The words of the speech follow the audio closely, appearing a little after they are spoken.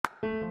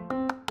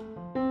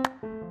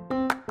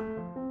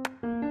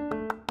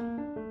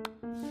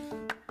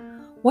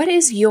What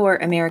is your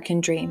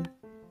American dream?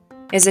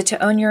 Is it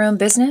to own your own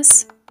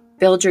business?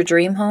 Build your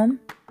dream home?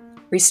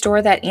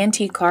 Restore that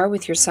antique car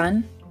with your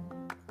son?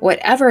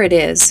 Whatever it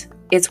is,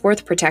 it's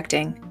worth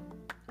protecting.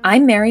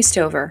 I'm Mary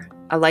Stover,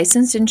 a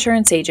licensed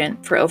insurance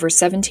agent for over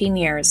 17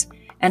 years,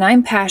 and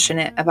I'm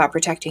passionate about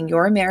protecting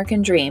your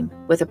American dream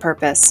with a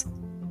purpose.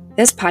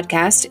 This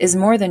podcast is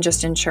more than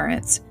just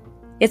insurance.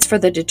 It's for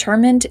the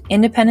determined,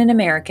 independent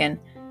American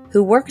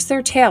who works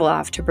their tail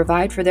off to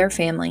provide for their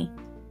family.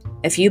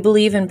 If you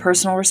believe in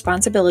personal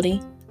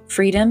responsibility,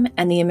 freedom,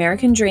 and the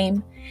American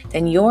dream,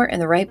 then you're in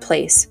the right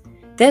place.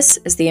 This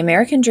is the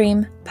American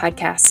Dream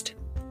Podcast.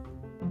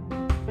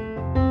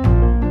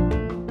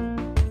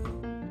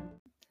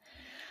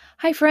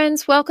 Hi,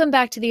 friends. Welcome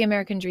back to the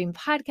American Dream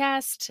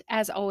Podcast.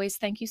 As always,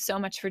 thank you so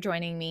much for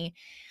joining me.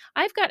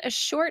 I've got a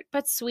short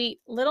but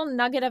sweet little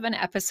nugget of an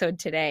episode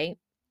today,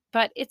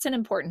 but it's an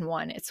important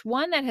one. It's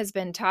one that has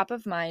been top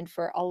of mind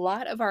for a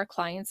lot of our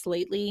clients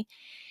lately.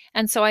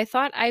 And so I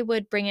thought I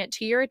would bring it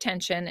to your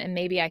attention and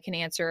maybe I can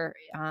answer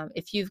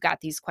if you've got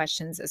these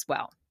questions as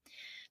well.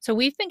 So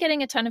we've been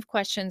getting a ton of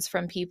questions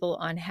from people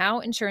on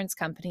how insurance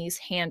companies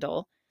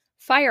handle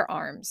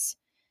firearms,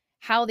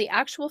 how the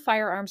actual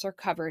firearms are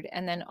covered,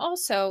 and then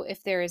also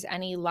if there is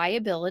any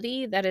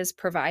liability that is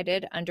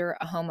provided under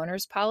a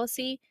homeowner's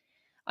policy,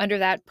 under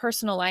that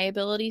personal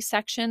liability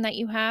section that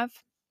you have.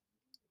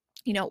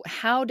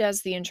 How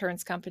does the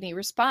insurance company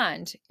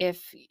respond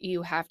if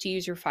you have to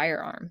use your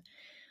firearm?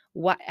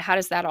 How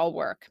does that all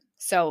work?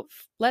 So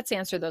let's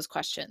answer those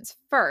questions.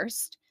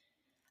 First,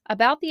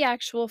 about the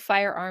actual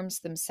firearms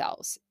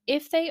themselves.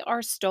 If they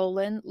are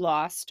stolen,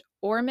 lost,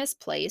 or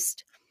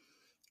misplaced,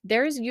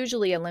 there's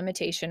usually a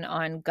limitation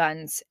on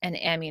guns and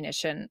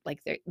ammunition,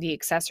 like the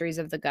accessories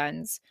of the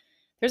guns.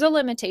 There's a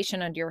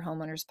limitation under your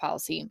homeowner's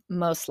policy,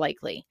 most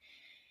likely.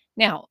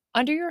 Now,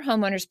 under your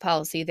homeowner's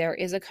policy, there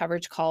is a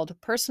coverage called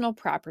personal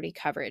property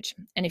coverage.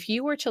 And if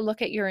you were to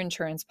look at your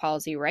insurance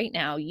policy right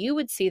now, you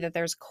would see that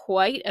there's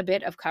quite a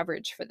bit of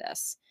coverage for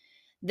this.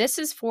 This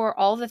is for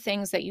all the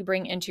things that you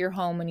bring into your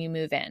home when you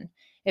move in.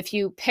 If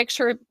you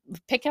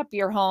pick up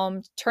your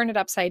home, turn it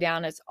upside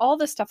down, it's all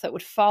the stuff that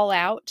would fall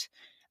out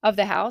of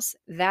the house.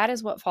 That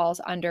is what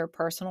falls under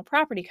personal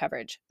property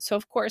coverage. So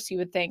of course you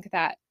would think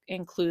that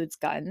includes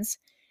guns,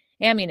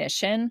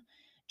 ammunition,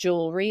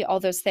 jewelry, all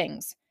those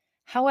things.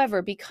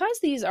 However, because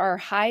these are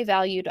high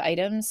valued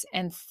items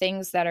and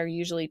things that are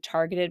usually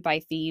targeted by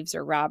thieves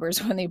or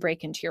robbers when they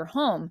break into your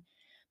home,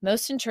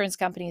 most insurance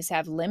companies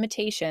have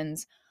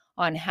limitations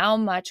on how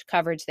much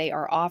coverage they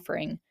are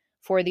offering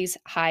for these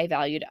high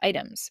valued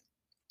items.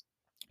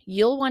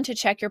 You'll want to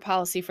check your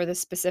policy for the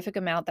specific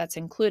amount that's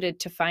included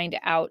to find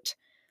out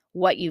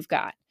what you've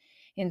got.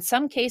 In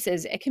some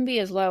cases, it can be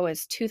as low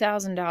as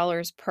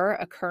 $2,000 per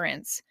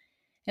occurrence.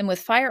 And with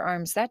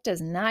firearms, that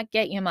does not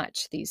get you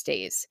much these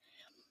days.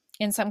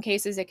 In some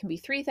cases, it can be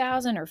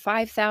 $3,000 or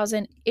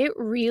 $5,000. It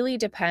really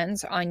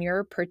depends on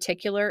your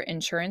particular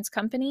insurance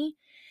company.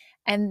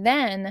 And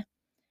then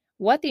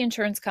what the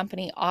insurance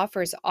company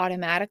offers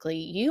automatically,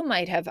 you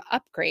might have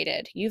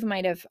upgraded. You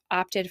might have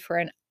opted for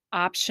an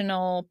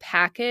optional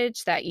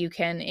package that you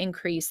can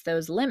increase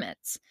those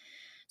limits.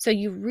 So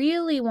you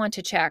really want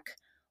to check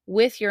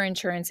with your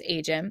insurance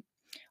agent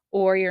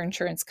or your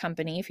insurance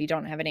company if you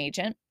don't have an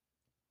agent.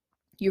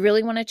 You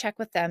really want to check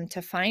with them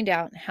to find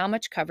out how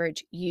much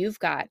coverage you've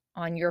got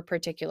on your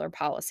particular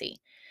policy.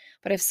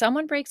 But if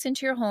someone breaks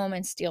into your home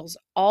and steals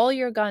all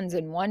your guns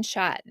in one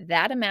shot,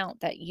 that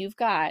amount that you've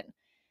got,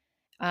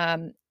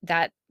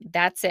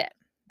 that's it.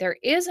 There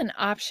is an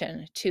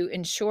option to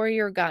insure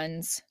your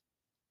guns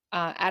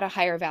at a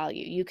higher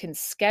value. You can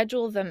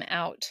schedule them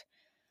out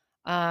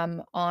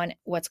on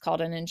what's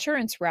called an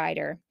insurance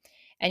rider,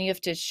 and you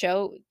have to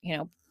show,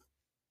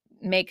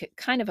 make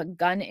kind of a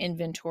gun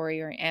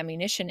inventory or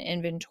ammunition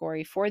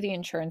inventory for the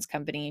insurance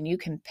company, and you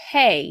can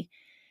pay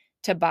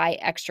to buy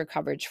extra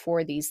coverage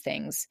for these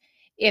things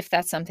if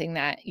that's something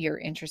that you're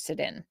interested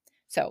in.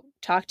 So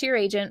talk to your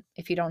agent.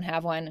 If you don't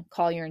have one,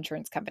 call your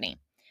insurance company.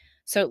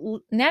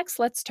 So next,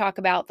 let's talk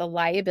about the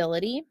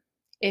liability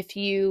if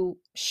you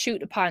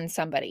shoot upon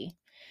somebody.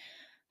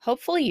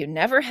 Hopefully you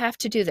never have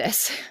to do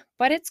this,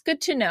 but it's good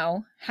to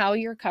know how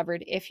you're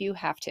covered if you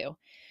have to.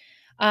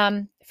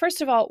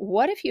 First of all,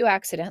 what if you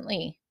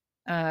accidentally,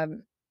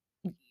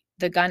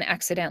 the gun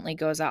accidentally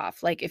goes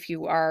off? Like if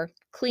you are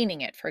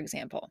cleaning it, for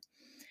example.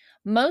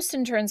 Most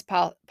insurance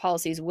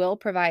policies will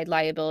provide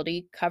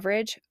liability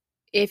coverage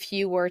if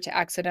you were to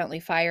accidentally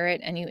fire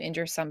it and you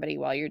injure somebody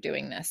while you're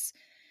doing this.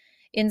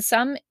 In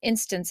some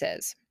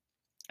instances,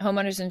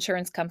 homeowners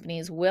insurance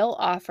companies will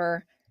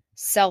offer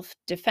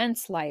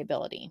self-defense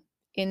liability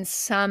in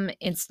some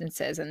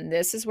instances, and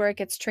this is where it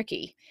gets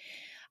tricky.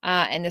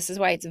 And this is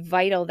why it's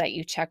vital that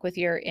you check with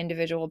your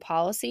individual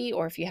policy,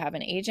 or if you have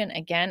an agent,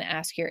 again,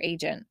 ask your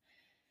agent.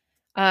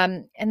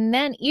 And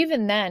then,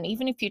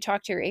 even if you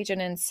talk to your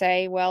agent and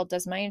say, well,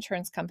 does my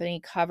insurance company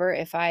cover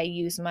if I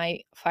use my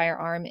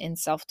firearm in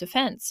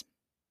self-defense?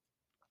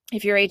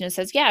 If your agent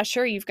says, yeah,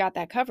 sure, you've got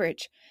that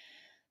coverage,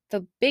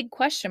 the big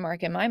question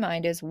mark in my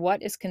mind is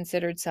what is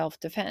considered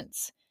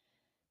self-defense?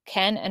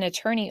 Can an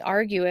attorney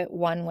argue it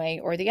one way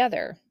or the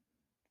other?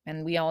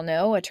 And we all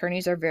know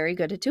attorneys are very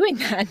good at doing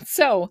that.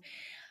 So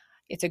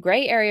it's a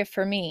gray area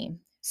for me.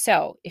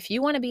 So if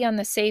you want to be on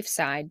the safe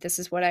side, this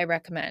is what I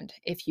recommend.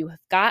 If you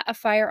have got a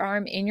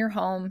firearm in your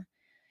home,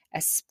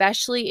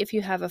 especially if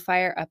you have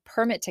a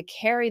permit to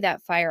carry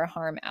that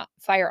firearm,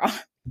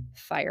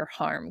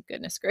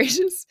 goodness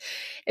gracious.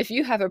 If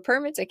you have a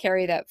permit to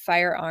carry that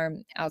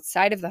firearm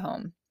outside of the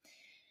home,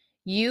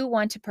 you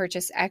want to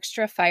purchase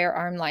extra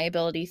firearm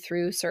liability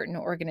through certain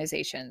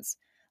organizations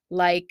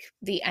like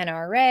the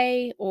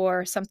NRA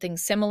or something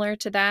similar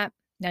to that.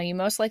 Now, you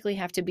most likely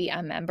have to be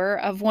a member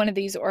of one of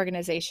these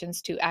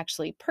organizations to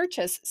actually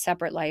purchase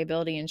separate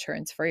liability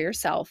insurance for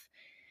yourself.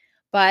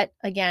 But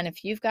again,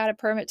 if you've got a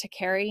permit to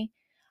carry,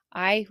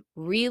 I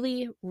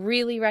really,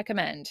 really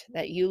recommend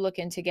that you look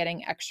into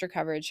getting extra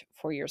coverage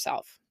for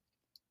yourself.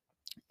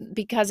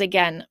 Because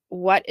again,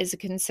 what is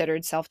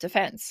considered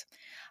self-defense?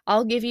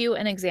 I'll give you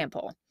an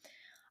example.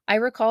 I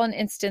recall an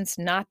instance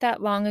not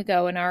that long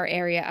ago in our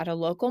area at a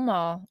local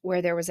mall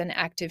where there was an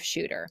active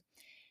shooter.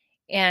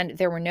 And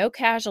there were no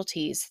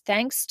casualties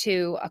thanks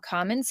to a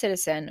common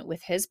citizen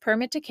with his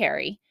permit to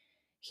carry.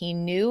 He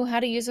knew how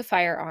to use a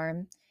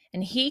firearm,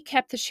 and he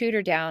kept the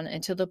shooter down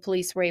until the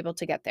police were able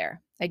to get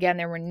there. Again,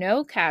 there were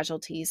no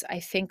casualties. I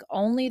think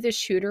only the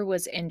shooter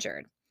was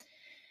injured.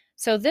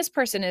 So this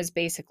person is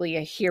basically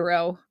a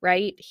hero,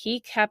 right? He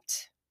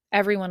kept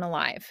everyone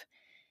alive,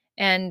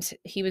 and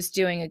he was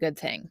doing a good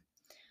thing.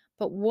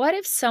 But what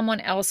if someone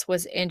else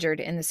was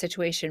injured in the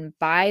situation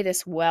by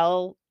this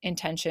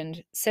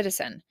well-intentioned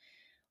citizen?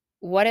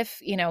 What if,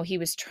 he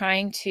was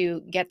trying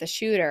to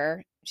shoot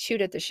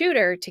at the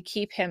shooter to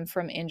keep him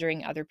from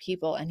injuring other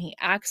people, and he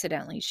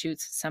accidentally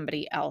shoots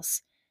somebody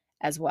else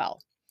as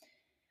well?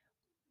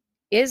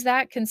 Is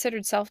that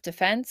considered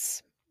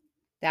self-defense?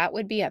 That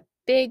would be a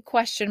big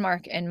question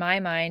mark in my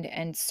mind,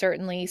 and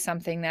certainly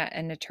something that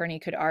an attorney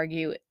could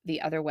argue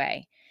the other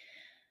way.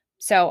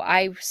 So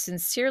I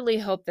sincerely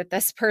hope that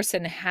this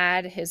person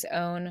had his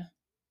own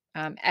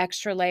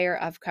extra layer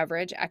of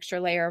coverage, extra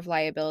layer of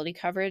liability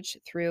coverage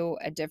through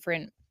a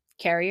different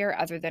carrier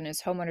other than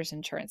his homeowner's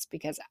insurance,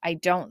 because I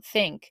don't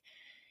think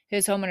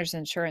his homeowner's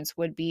insurance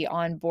would be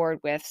on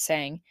board with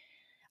saying,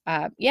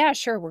 yeah,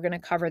 sure, we're going to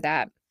cover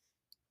that.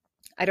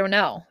 I don't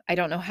know. I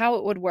don't know how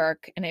it would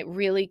work. And it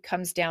really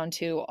comes down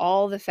to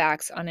all the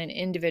facts on an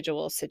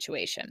individual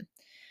situation.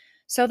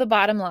 So the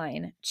bottom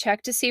line,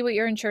 check to see what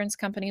your insurance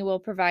company will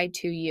provide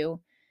to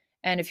you.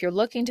 And if you're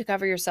looking to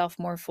cover yourself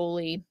more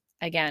fully,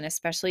 again,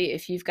 especially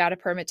if you've got a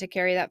permit to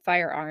carry that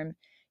firearm,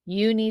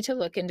 you need to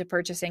look into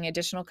purchasing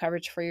additional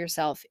coverage for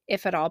yourself,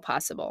 if at all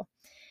possible.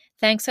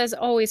 Thanks as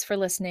always for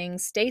listening.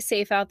 Stay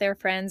safe out there,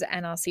 friends,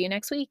 and I'll see you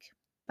next week.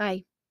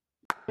 Bye.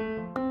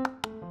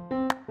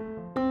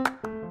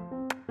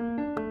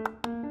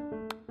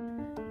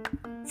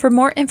 For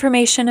more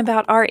information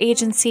about our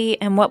agency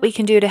and what we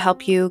can do to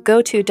help you,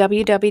 go to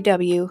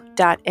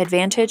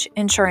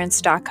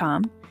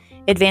www.advantageinsurance.com.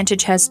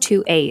 Advantage has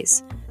 2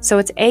 A's, so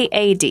it's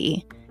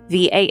AADVANTAGE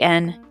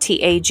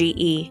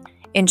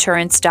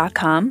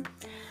insurance.com.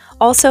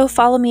 Also,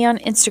 follow me on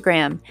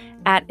Instagram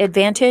at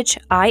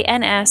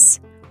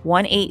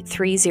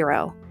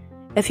AdvantageINS1830.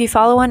 If you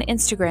follow on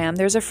Instagram,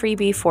 there's a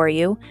freebie for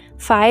you,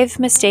 5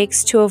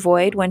 mistakes to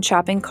avoid when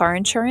shopping car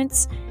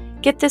insurance.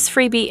 Get this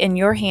freebie in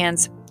your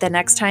hands the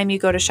next time you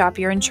go to shop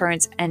your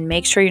insurance, and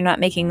make sure you're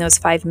not making those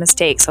 5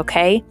 mistakes,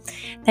 okay?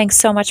 Thanks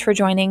so much for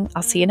joining.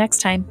 I'll see you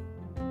next time.